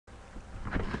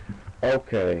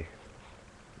Okay,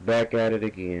 back at it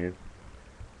again.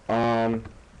 Um,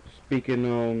 Speaking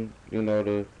on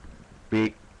the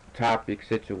big topic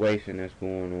situation that's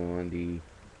going on, the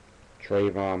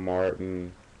Trayvon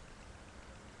Martin,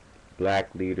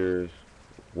 black leaders,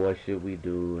 what should we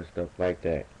do and stuff like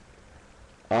that.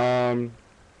 Um,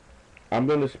 I'm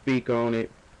gonna speak on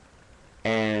it,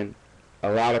 and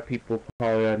a lot of people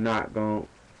probably are not gonna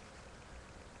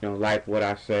like what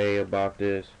I say about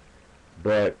this,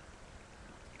 but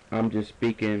I'm just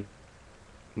speaking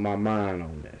my mind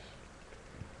on this.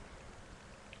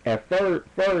 At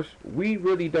first, we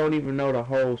really don't even know the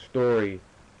whole story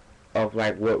of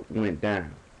like what went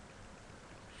down.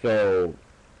 So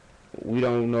we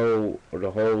don't know the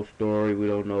whole story. We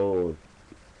don't know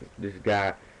if this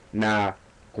guy. Now,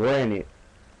 granted,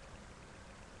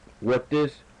 what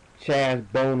this Chaz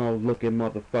Bono looking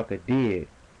motherfucker did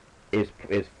is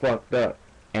fucked up,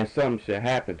 and something should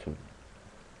happen to him.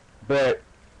 But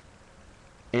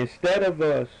instead of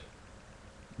us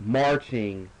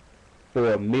marching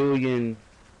for a million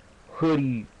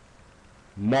hoodie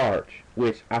march,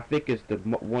 which I think is the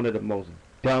one of the most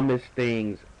dumbest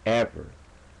things ever.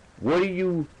 What are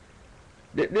you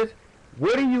this?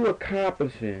 What are you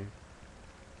accomplishing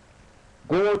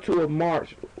going to a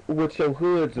march with your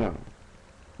hoods on?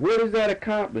 What is that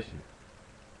accomplishing?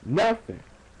 Nothing.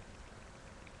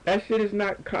 That shit is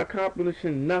not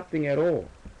accomplishing nothing at all.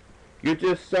 You're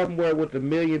just somewhere with a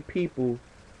million people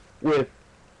with,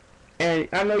 and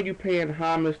I know you paying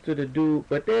homage to the dude,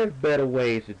 but there's better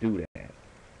ways to do that.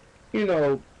 You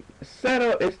know, set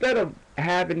up instead of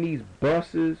having these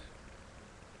buses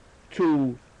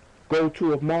to go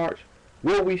to a march.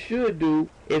 What we should do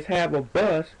is have a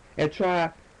bus and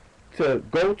try to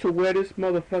go to where this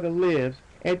motherfucker lives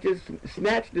and just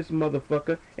snatch this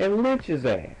motherfucker and lynch his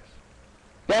ass.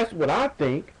 That's what I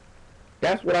think.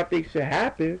 That's what I think should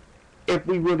happen if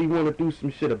we really want to do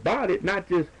some shit about it, not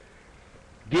just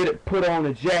get it, put on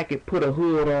a jacket, put a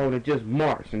hood on, and just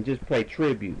march and just play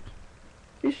tributes.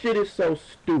 This shit is so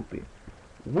stupid.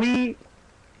 We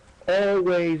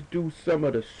always do some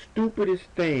of the stupidest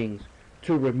things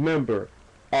to remember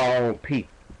our own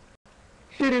people.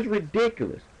 Shit is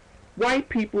ridiculous. White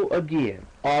people, again,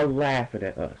 are laughing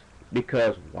at us.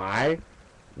 Because why?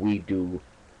 We do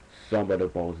some of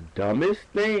the most dumbest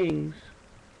things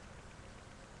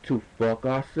to fuck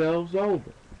ourselves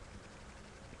over.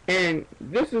 And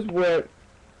this is what,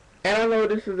 and I know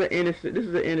this is an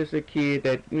innocent kid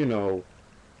that,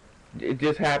 it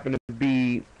just happened to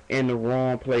be in the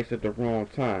wrong place at the wrong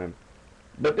time.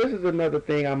 But this is another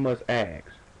thing I must ask.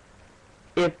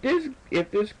 If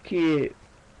this kid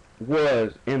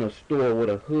was in a store with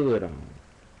a hood on,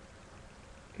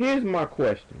 here's my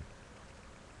question.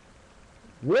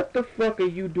 What the fuck are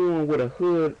you doing with a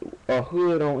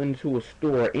hood on into a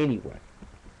store anyway?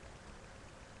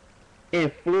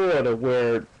 In Florida,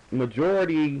 where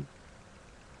majority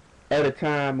of the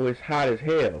time it's hot as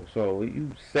hell, so you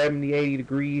 70, 80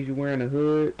 degrees, you wearing a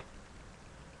hood,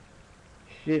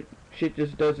 shit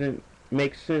just doesn't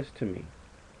make sense to me.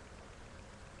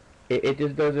 It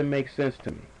just doesn't make sense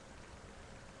to me.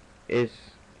 It's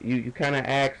you kind of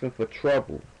asking for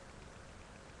trouble.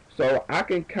 So I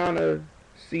can kind of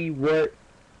see what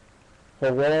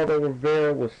Geraldo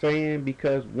Rivera was saying,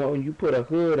 because when you put a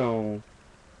hood on,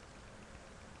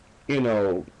 you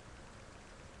know,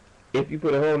 if you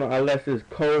put a hood on, unless it's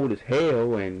cold as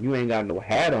hell and you ain't got no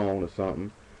hat on or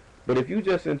something, but if you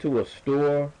just into a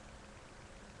store,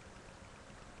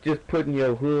 just putting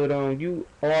your hood on, you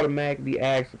automatically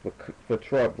asking for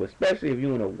trouble, especially if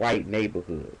you in a white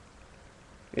neighborhood.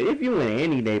 If you in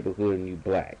any neighborhood and you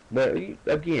black, but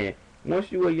again,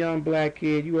 once you a young black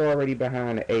kid, you already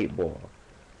behind the 8 ball.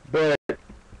 But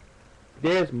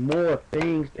there's more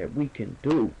things that we can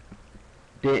do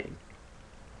than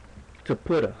to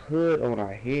put a hood on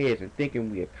our heads and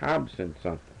thinking we accomplishing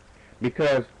something.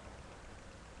 Because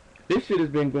this shit has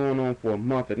been going on for a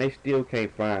month and they still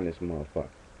can't find this motherfucker.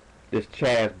 This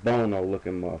Chaz Bono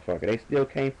looking motherfucker. They still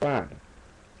can't find him.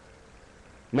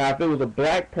 Now, if it was a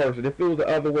black person, if it was the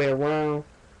other way around,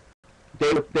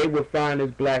 they would find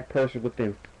this black person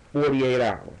within 48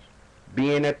 hours.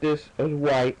 Being that this is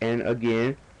white, and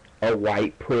again, a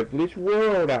white privileged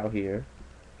world out here,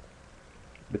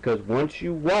 because once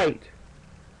you white,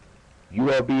 you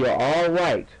will be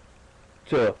alright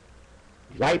to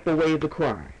wipe away the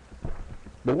crime.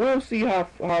 But we'll see how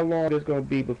long it's going to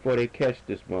be before they catch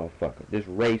this motherfucker, this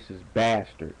racist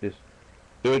bastard, this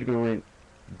ignorant,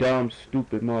 dumb,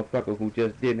 stupid motherfucker who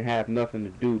just didn't have nothing to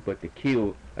do but to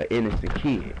kill an innocent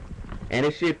kid. And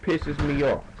this shit pisses me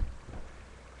off.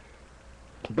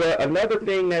 But another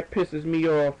thing that pisses me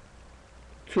off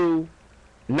Two,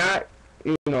 not,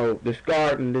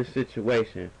 discarding this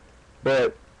situation,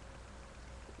 but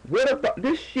what about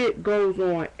this shit goes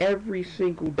on every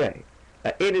single day?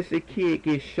 An innocent kid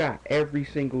gets shot every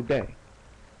single day.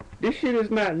 This shit is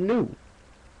not new.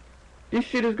 This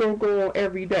shit is gonna go on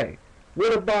every day.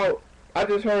 What about, I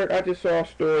just saw a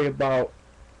story about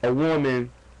a woman,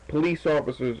 police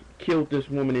officers killed this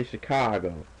woman in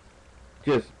Chicago.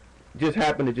 Just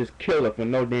happened to just kill her for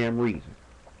no damn reason.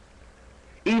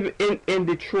 Even in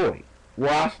Detroit,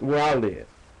 where I live,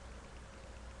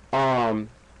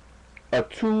 a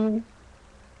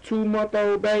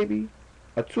two-month-old baby,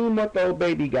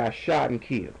 got shot and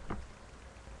killed.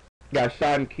 And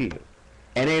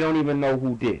they don't even know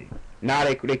who did it. Now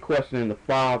they questioning the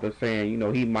father, saying,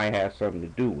 he might have something to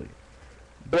do with it.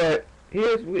 But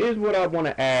here's what I want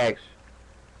to ask.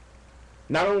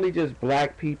 Not only just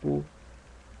black people,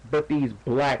 but these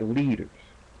black leaders.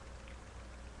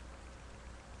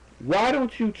 Why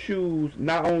don't you choose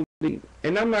not only,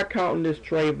 and I'm not counting this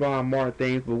Trayvon Martin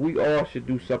thing, but we all should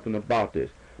do something about this.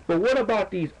 But what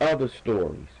about these other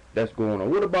stories that's going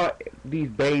on? What about these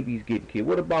babies getting killed?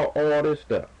 What about all this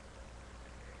stuff?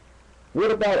 What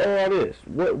about all this?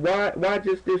 Why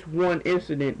just this one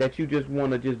incident that you just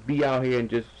want to just be out here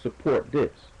and just support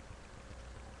this?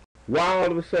 Why all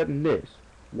of a sudden this?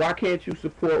 Why can't you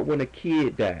support when a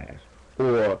kid dies?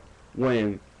 Or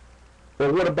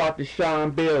what about the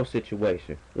Sean Bell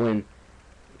situation? When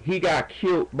he got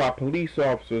killed by police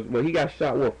officers, well, he got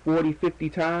shot, 40, 50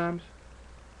 times?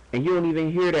 And you don't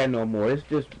even hear that no more.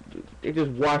 They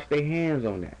just wash their hands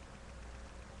on that.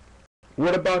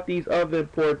 What about these other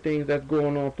important things that's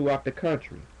going on throughout the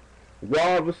country?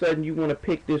 Why all of a sudden you want to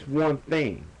pick this one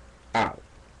thing out?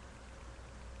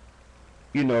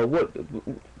 What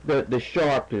the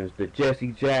Sharptons, the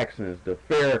Jesse Jacksons, the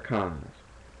Farrakhans.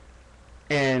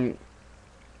 And,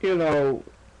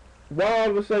 why all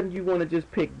of a sudden you want to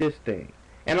just pick this thing?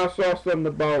 And I saw something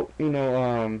about,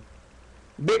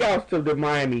 big outs to the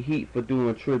Miami Heat for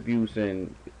doing tributes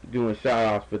and doing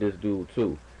shout-outs for this dude,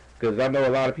 too. Because I know a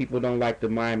lot of people don't like the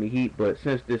Miami Heat, but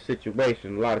since this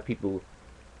situation, a lot of people,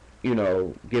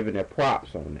 giving their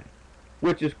props on that.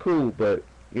 Which is cool, but,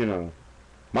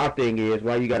 my thing is,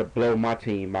 why you got to blow my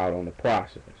team out on the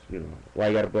process? Why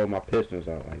you got to blow my Pistons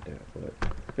out like that? But,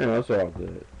 it's all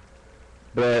good.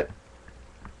 But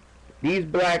these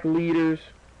black leaders,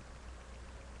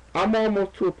 I'm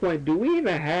almost to a point, do we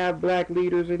even have black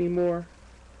leaders anymore?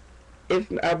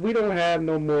 We don't have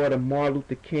no more the Martin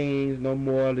Luther Kings, no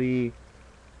more the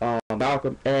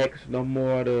Malcolm X, no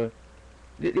more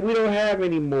we don't have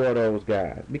any more of those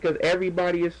guys, because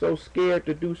everybody is so scared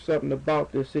to do something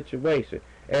about this situation.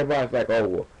 Everybody's like, oh,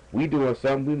 well, we doing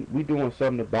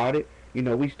something about it.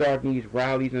 We starting these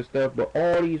rallies and stuff, but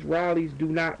all these rallies do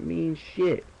not mean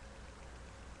shit.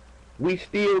 We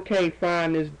still can't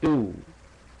find this dude.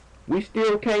 We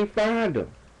still can't find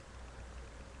him.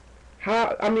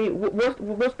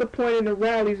 What's the point in the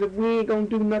rallies if we ain't gonna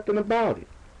do nothing about it?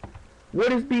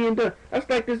 What is being done? That's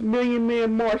like this Million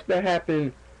Man March that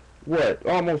happened,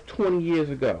 almost 20 years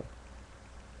ago.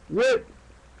 What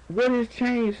has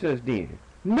changed since then?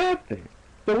 Nothing.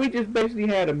 So we just basically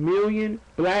had 1 million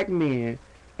black men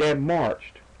that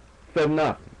marched for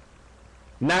nothing.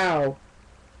 Now,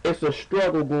 it's a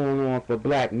struggle going on for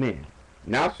black men.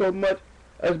 Not so much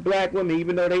as black women,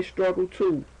 even though they struggle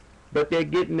too, but they're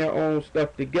getting their own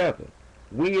stuff together.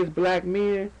 We as black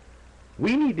men,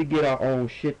 we need to get our own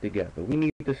shit together. We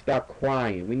need to stop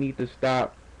crying. We need to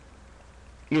stop,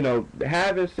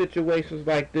 having situations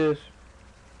like this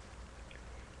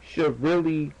should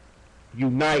really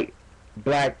unite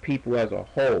black people as a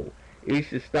whole. It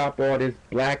should stop all this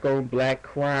black on black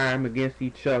crime against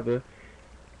each other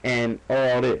and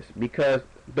all this, because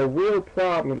the real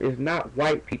problem is not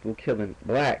white people killing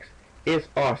blacks, it's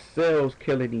ourselves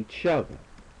killing each other.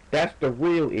 That's the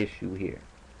real issue here.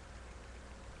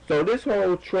 So this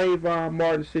whole Trayvon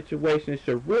Martin situation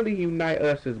should really unite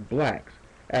us as blacks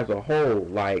as a whole.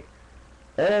 Like,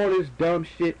 all this dumb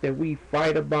shit that we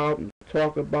fight about and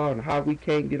talk about and how we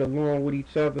can't get along with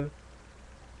each other,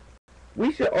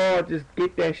 we should all just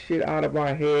get that shit out of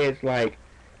our heads. Like,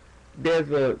 there's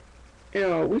a,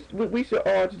 we should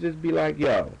all just be like,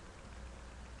 yo,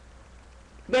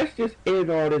 let's just end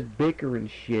all this bickering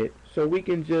shit so we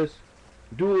can just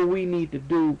do what we need to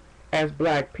do as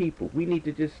black people. We need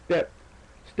to just step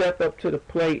up to the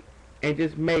plate and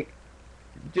just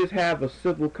have a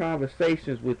civil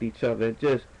conversations with each other and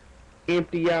just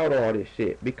empty out all this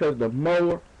shit. Because the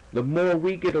more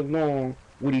we get along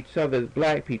with each other as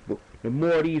black people, the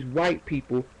more these white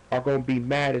people are going to be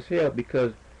mad as hell.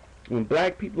 Because when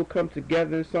black people come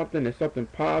together in something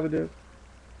positive,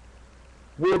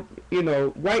 will,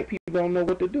 white people don't know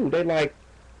what to do. They like,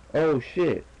 oh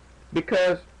shit.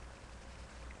 Because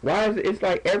why is it, it's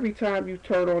like every time you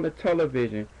turn on the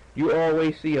television, you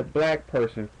always see a black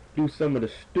person do some of the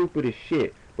stupidest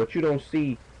shit, but you don't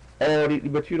see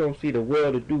but you don't see the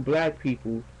well-to-do black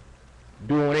people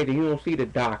doing anything. You don't see the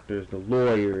doctors, the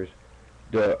lawyers,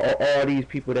 all these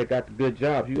people that got the good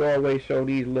jobs. You always show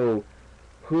these little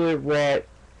hood rat,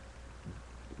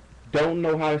 don't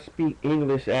know how to speak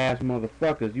English ass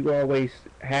motherfuckers. You always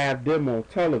have them on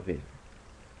television.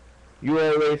 You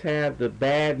always have the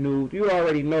bad news. You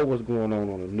already know what's going on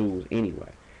the news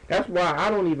anyway. That's why I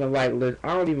don't even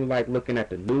like looking at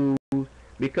the news,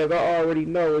 because I already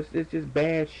know it's just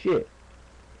bad shit.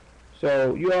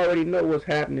 So you already know what's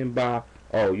happening by,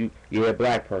 yeah,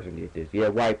 black person did this, yeah,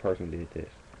 white person did this.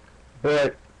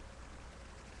 But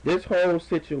this whole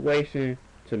situation,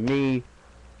 to me,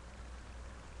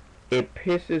 it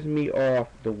pisses me off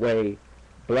the way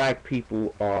black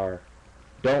people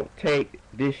don't take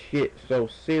this shit so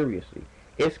seriously.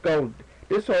 This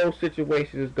whole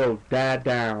situation is gonna die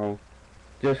down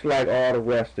just like all the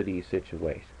rest of these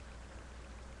situations.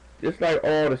 Just like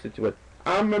all the situations.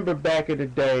 I remember back in the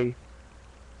day,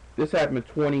 this happened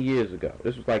 20 years ago.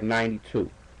 This was like 92.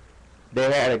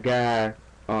 They had a guy,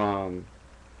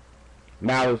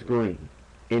 Malice Green,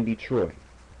 in Detroit.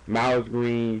 Malice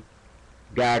Green,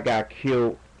 guy got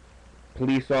killed.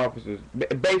 Police officers,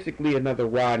 basically another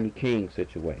Rodney King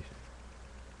situation.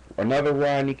 Another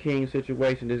Rodney King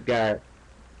situation. This guy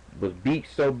was beat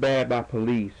so bad by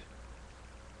police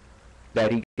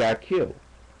that he got killed.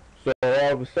 So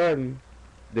all of a sudden,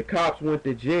 the cops went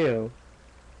to jail,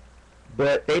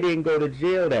 but they didn't go to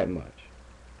jail that much.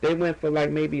 They went for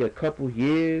like maybe a couple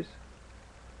years,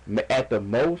 at the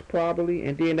most probably,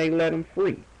 and then they let him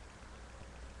free.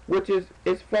 Which is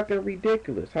fucking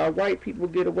ridiculous. How white people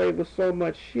get away with so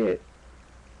much shit,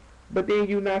 but then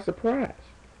you're not surprised.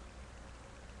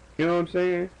 You know what I'm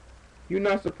saying? You're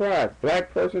not surprised.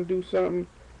 Black person do something,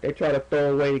 they try to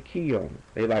throw away the key on them.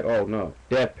 They like, oh no,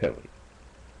 death penalty.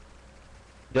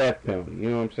 Death penalty, you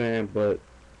know what I'm saying? But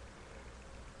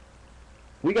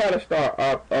we gotta start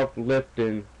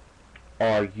uplifting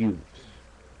our youths.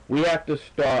 We have to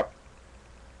start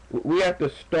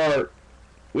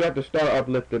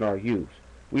uplifting our youth.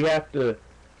 We have to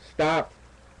stop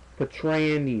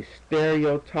portraying these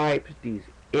stereotypes, these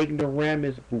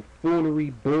ignoramus, buffoonery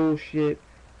bullshit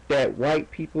that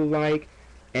white people like,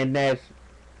 and that's,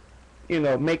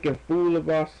 making fool of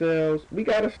ourselves. We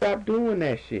gotta stop doing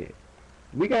that shit.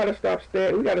 We gotta start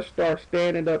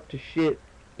standing up to shit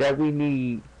that we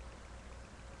need,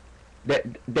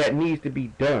 that needs to be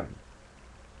done.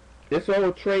 This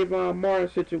whole Trayvon Martin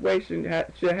situation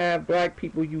should have black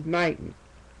people uniting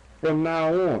from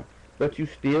now on. But you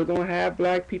still gonna have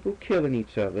black people killing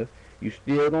each other. You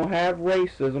still gonna have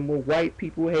racism with white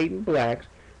people hating blacks.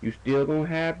 You still gonna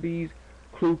have these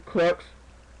Ku Klux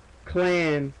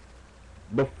Klan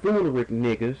buffoonery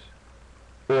niggas,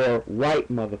 or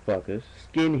white motherfuckers,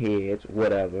 skinheads,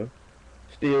 whatever,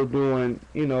 still doing,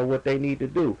 what they need to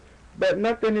do. But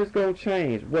nothing is gonna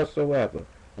change whatsoever.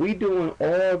 We doing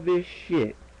all this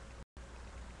shit,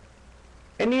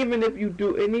 and even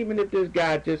if this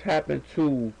guy just happened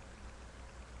to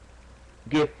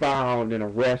get found and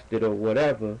arrested or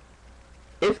whatever,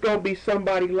 it's gonna be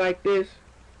somebody like this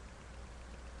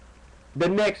the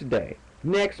next day,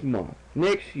 next month,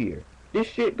 next year. This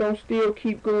shit gonna still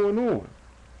keep going on.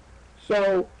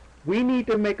 So we need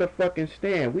to make a fucking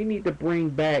stand. We need to bring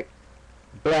back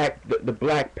the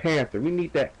Black Panther. We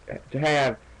need to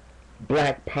have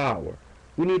black power.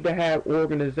 We need to have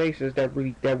organizations that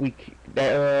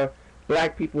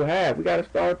black people have. We gotta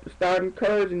start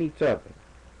encouraging each other.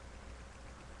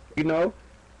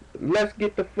 Let's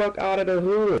get the fuck out of the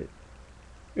hood.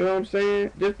 You know what I'm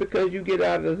saying? Just because you get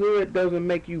out of the hood doesn't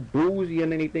make you bougie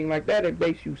and anything like that. It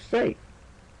makes you safe.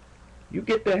 You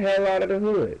get the hell out of the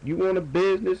hood. You want a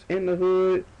business in the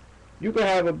hood, you can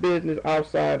have a business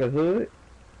outside the hood.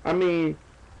 I mean,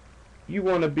 you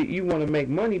want to make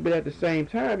money, but at the same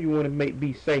time you want to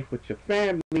be safe with your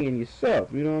family and yourself.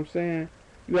 You know what I'm saying?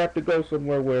 You have to go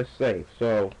somewhere where it's safe.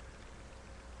 So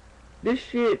this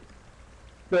shit,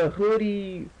 the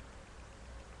hoodie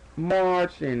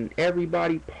march and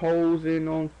everybody posing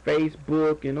on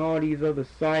Facebook and all these other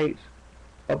sites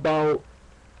about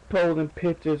posing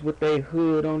pictures with their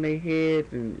hood on their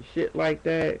heads and shit like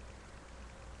that.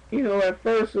 At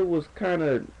first it was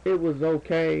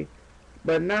okay,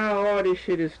 but now all this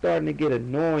shit is starting to get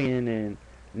annoying, and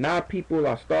now people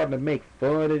are starting to make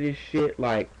fun of this shit,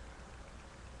 like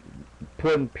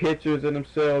putting pictures of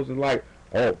themselves and like,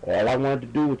 oh, all I wanted to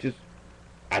do was just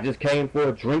I just came for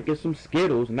a drink and some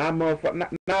Skittles. Now,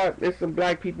 motherfucker, now there's some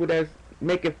black people that's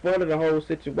making fun of the whole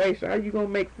situation. How you gonna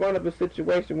make fun of a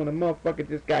situation when a motherfucker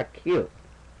just got killed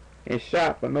and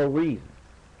shot for no reason?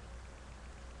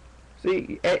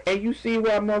 See, and you see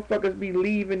why motherfuckers be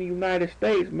leaving the United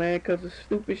States, man, because of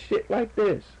stupid shit like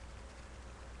this.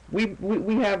 We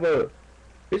have a,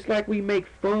 it's like we make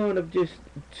fun of just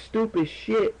stupid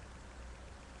shit.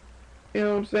 You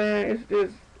know what I'm saying?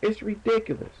 It's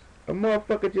ridiculous. A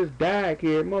motherfucker just died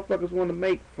here. Motherfuckers want to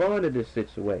make fun of this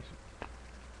situation.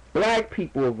 Black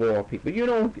people of all people. You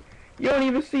don't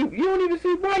even see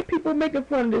white people making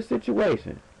fun of this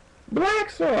situation.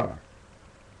 Blacks are.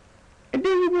 And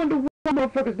then you wonder why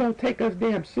motherfuckers don't take us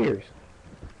damn seriously.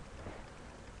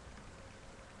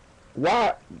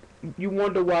 Why you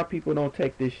wonder why people don't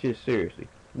take this shit seriously?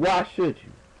 Why should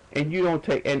you? And you don't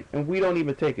take and we don't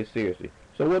even take it seriously.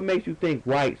 So what makes you think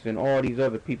whites and all these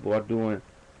other people are gonna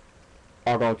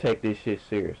take this shit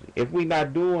seriously? If we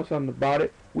not doing something about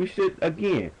it, we should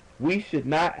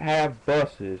not have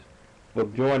buses for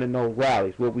joining no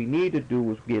rallies. What we need to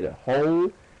do is get a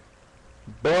whole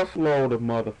busload of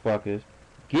motherfuckers,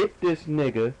 get this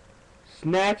nigga,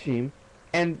 snatch him,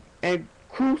 and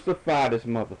crucify this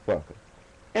motherfucker.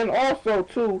 And also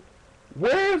too,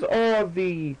 where's all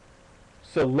the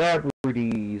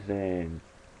celebrities and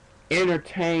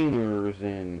entertainers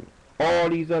and all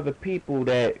these other people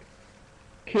that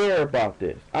care about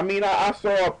this? I mean, I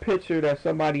saw a picture that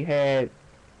somebody had,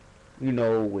 you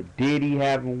know, with Diddy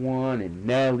having one and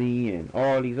Nelly and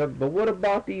all these other. But what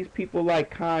about these people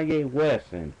like Kanye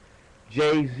West and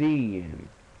Jay-Z and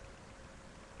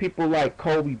people like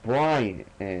Kobe Bryant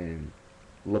and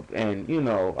you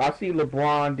know, I see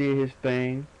LeBron did his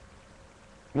thing.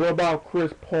 What about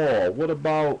Chris Paul? What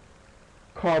about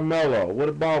Carmelo? What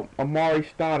about Amari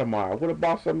Stoudemire? What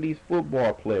about some of these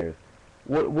football players?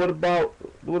 What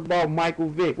about Michael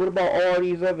Vick? What about all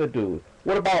these other dudes?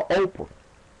 What about Oprah?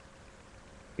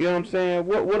 You know what I'm saying?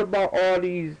 What about all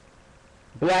these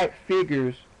black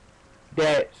figures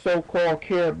that so-called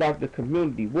care about the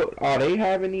community? What are they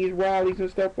having these rallies and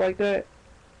stuff like that?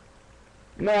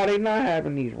 No, they not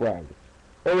having these rallies.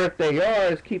 Or if they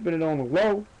are, it's keeping it on the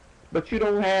low. But you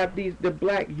don't have the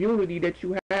black unity that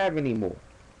you have anymore.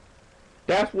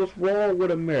 That's what's wrong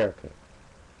with America.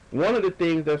 One of the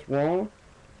things that's wrong,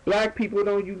 black people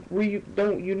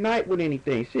don't unite with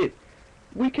anything. Shit,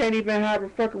 we can't even have a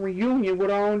fucking reunion with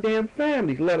our own damn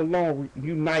families, let alone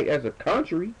unite as a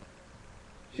country.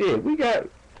 Shit,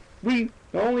 the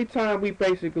only time we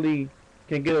basically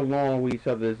can get along with each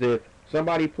other is if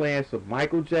somebody playing some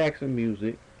Michael Jackson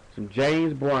music, some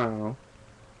James Brown,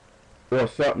 or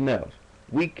something else.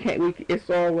 It's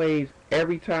always,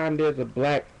 every time there's a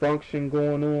black function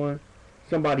going on,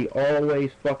 somebody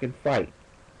always fucking fight.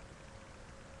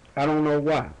 I don't know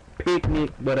why.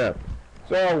 Picnic, whatever.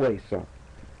 It's always something.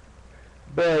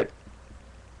 But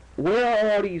where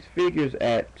are all these figures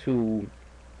at to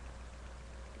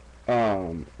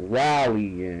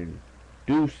rally and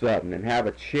do something and have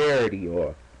a charity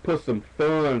or put some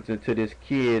funds into this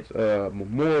kid's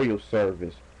memorial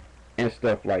service and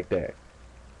stuff like that?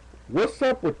 What's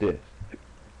up with this?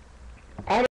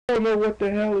 I don't know what the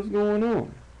hell is going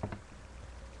on.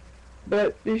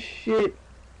 But this shit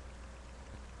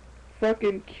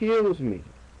fucking kills me.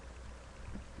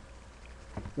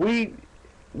 We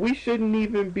shouldn't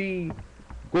even be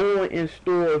going in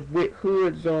stores with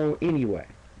hoods on anyway.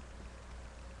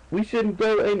 We shouldn't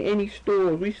go in any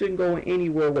stores. We shouldn't go in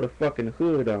anywhere with a fucking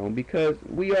hood on because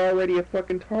we already a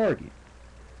fucking target.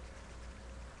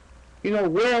 You know,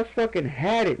 wear a fucking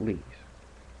hat at least.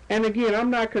 And again, I'm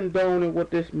not condoning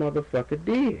what this motherfucker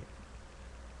did.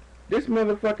 This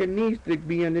motherfucker needs to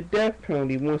be in the death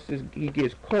penalty once he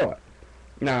gets caught.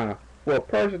 Now, for a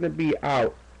person to be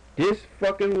out this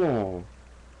fucking long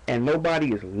and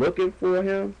nobody is looking for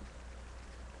him,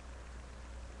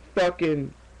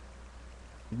 fucking,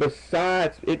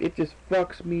 besides, it just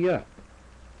fucks me up.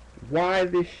 Why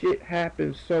this shit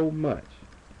happens so much?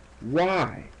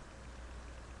 Why?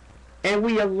 And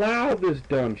we allow this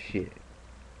dumb shit.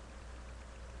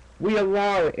 We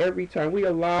allow it every time. We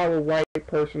allow a white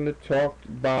person to talk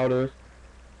about us,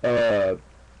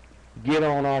 get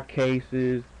on our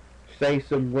cases, say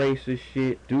some racist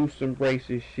shit, do some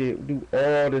racist shit, do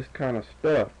all this kind of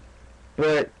stuff.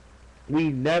 But we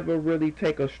never really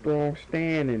take a strong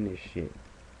stand in this shit.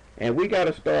 And we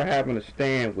gotta start having a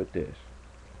stand with this.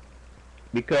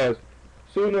 Because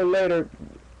sooner or later,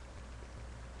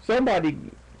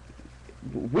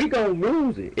 we gonna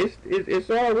lose it. It's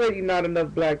already not enough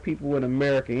black people in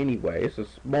America anyway. It's a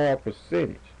small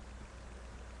percentage.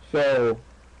 So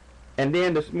And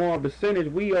then the small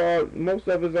percentage, most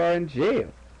of us are in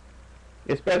jail.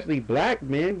 Especially black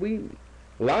men,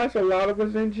 a lot of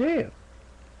us in jail.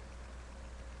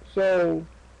 So,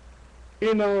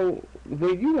 when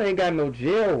you ain't got no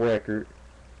jail record,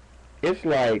 it's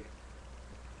like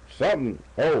something,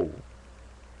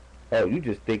 you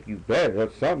just think you better.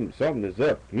 Something is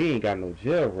up. You ain't got no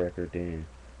jail record, then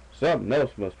something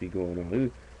else must be going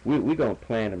on. We gonna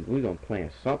plan him. We gonna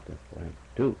plan something for him,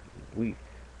 dude. We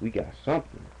got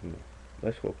something.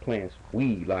 Let's go plan some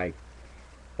weed,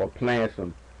 or plan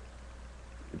some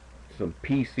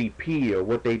PCP or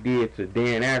what they did to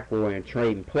Dan Aykroyd and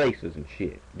Trading Places and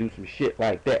shit. Do some shit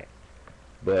like that.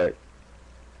 But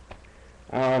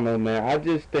I don't know, man. I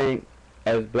just think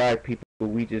as black people,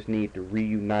 we just need to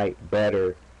reunite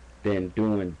better than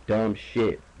doing dumb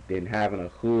shit, than having a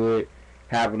hood,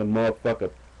 having a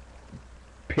motherfucker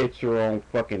picture on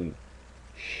fucking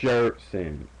shirts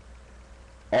and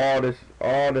all this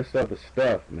other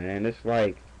stuff, man. It's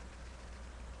like,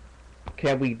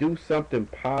 can we do something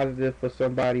positive for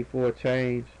somebody for a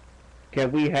change?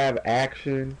 Can we have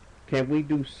action? Can we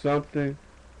do something?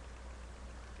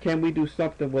 Can we do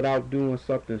something without doing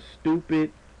something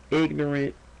stupid,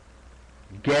 ignorant,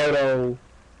 ghetto,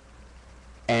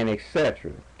 and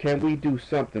etc.? Can we do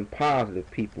something positive,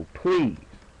 people? Please.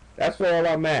 That's all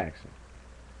I'm asking.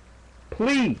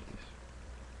 Please.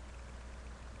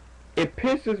 It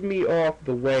pisses me off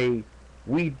the way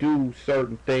we do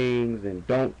certain things and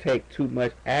don't take too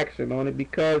much action on it,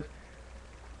 because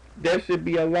there should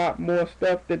be a lot more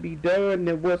stuff to be done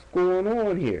than what's going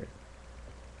on here.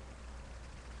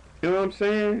 You know what I'm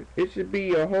saying? It should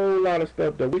be a whole lot of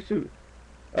stuff that we should,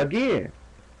 again,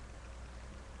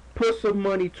 put some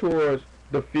money towards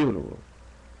the funeral.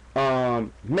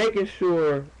 Making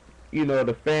sure,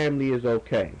 the family is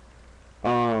okay.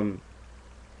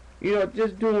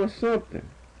 Just doing something.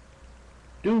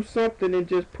 Do something and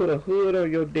just put a hood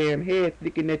on your damn head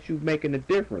thinking that you're making a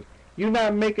difference. You're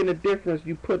not making a difference,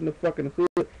 you putting a fucking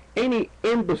hood. Any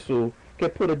imbecile can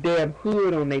put a damn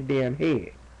hood on their damn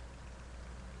head.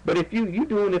 But if you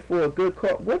doing it for a good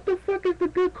cause, what the fuck is the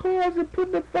good cause of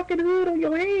putting a fucking hood on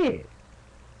your head?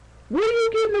 What are you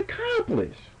getting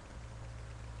accomplished?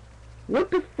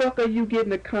 What the fuck are you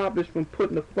getting accomplished from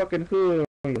putting a fucking hood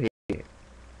on your head?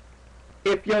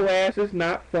 If your ass is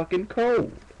not fucking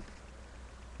cold.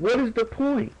 What is the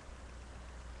point?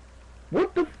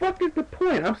 What the fuck is the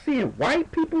point? I'm seeing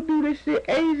white people do this shit,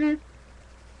 Asian,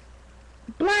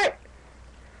 black.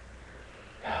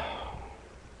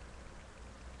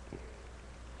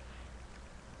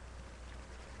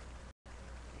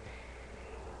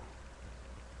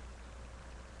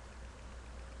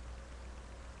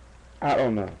 I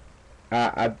don't know.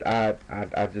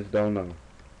 I just don't know.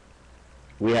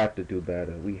 We have to do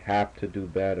better. We have to do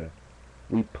better.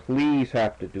 We please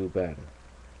have to do better.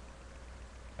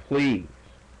 Please.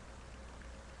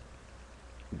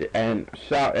 And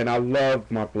I love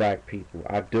my black people.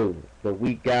 I do. But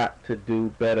we got to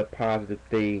do better positive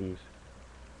things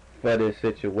for this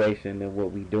situation than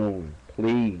what we doing.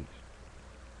 Please.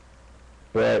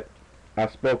 But I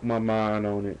spoke my mind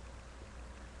on it.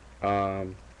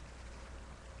 The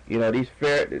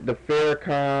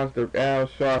Farrakhan's, the Al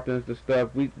Sharptons, the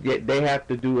stuff, they have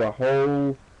to do a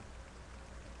whole.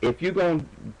 If you're gonna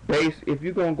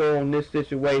go on this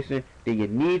situation, then you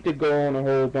need to go on a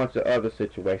whole bunch of other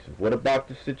situations. What about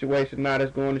the situation now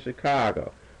that's going to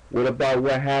Chicago? What about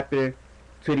what happened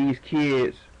to these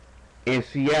kids in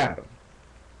Seattle?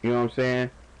 You know what I'm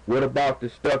saying? What about the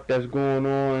stuff that's going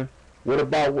on? What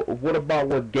about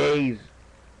what gays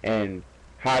and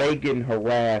how they getting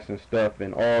harassed and stuff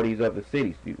in all these other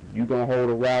cities? You gonna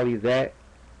hold a rally that?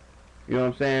 You know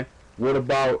what I'm saying? What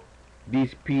about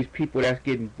these people that's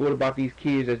getting? What about these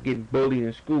kids that's getting bullied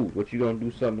in school? What, you gonna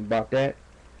do something about that?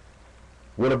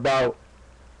 What about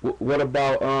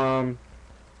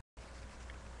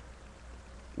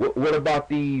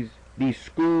these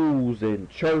schools and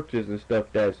churches and stuff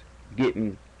that's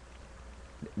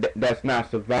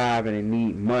not surviving and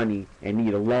need money and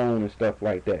need a loan and stuff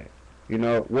like that?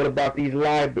 What about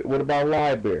what about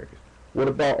libraries? What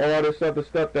about all this other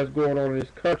stuff that's going on in this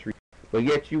country? But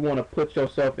yet you want to put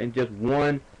yourself in this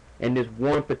one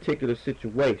particular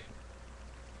situation.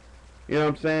 You know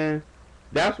what I'm saying?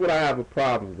 That's what I have a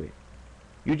problem with.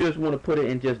 You just want to put it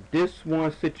in just this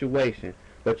one situation,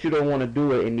 but you don't want to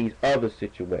do it in these other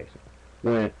situations.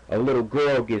 When a little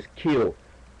girl gets killed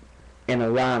in a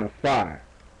line of fire,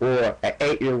 or an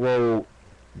 8-year-old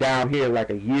down here like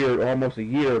almost a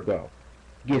year ago,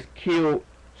 gets killed,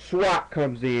 SWAT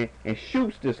comes in and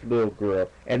shoots this little girl,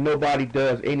 and nobody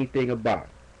does anything about it.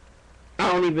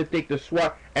 I don't even think the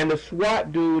SWAT, and the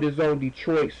SWAT dude is on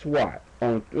Detroit SWAT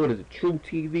on, what is it, True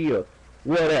TV or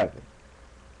whatever.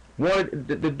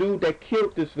 The dude that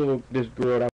killed this girl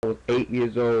that was 8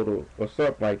 years old or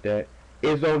something like that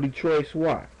is on Detroit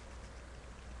SWAT.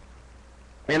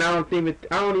 And I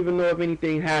don't even know if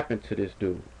anything happened to this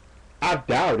dude. I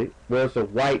doubt it. Well, it's a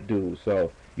white dude,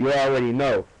 so you already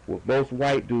know. When most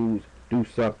white dudes do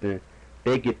something,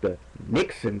 they get the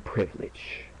Nixon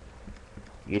privilege.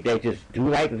 They just do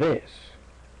like this.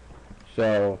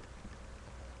 So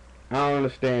I don't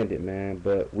understand it, man.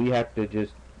 But we have to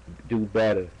just do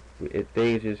better.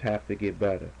 Things just have to get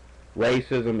better.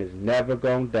 Racism is never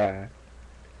gonna die.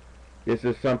 This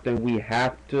is something we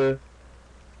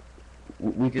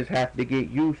just have to get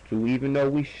used to, even though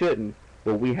we shouldn't,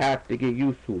 but we have to get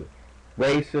used to it.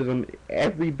 Racism,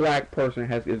 every black person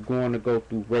is going to go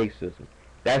through racism.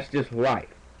 That's just life.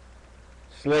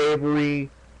 Slavery,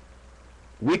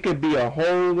 we could be a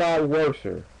whole lot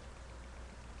worser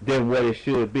than what it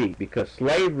should be, because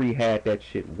slavery had that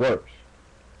shit worse.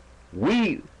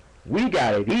 We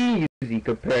got it easy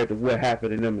compared to what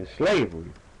happened to them in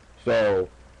slavery. So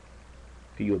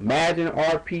can you imagine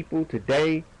our people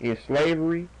today in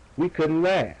slavery? We couldn't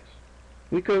last.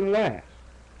 We couldn't last.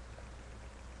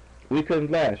 We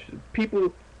couldn't last.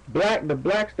 The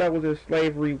blacks that was in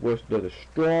slavery was the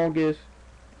strongest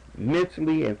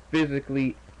mentally and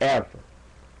physically ever.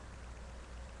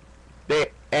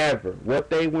 What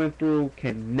they went through we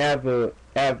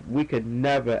could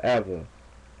never ever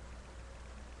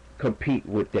compete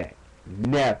with that.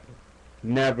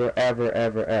 Never,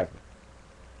 ever.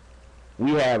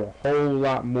 We have a whole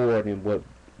lot more than what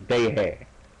they had.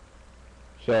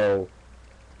 So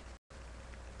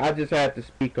I just had to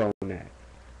speak on that.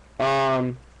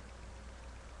 I'm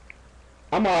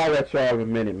gonna let y'all in a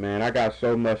minute, man. I got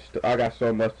so much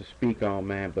to speak on,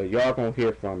 man. But y'all gonna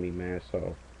hear from me, man.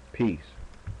 So peace.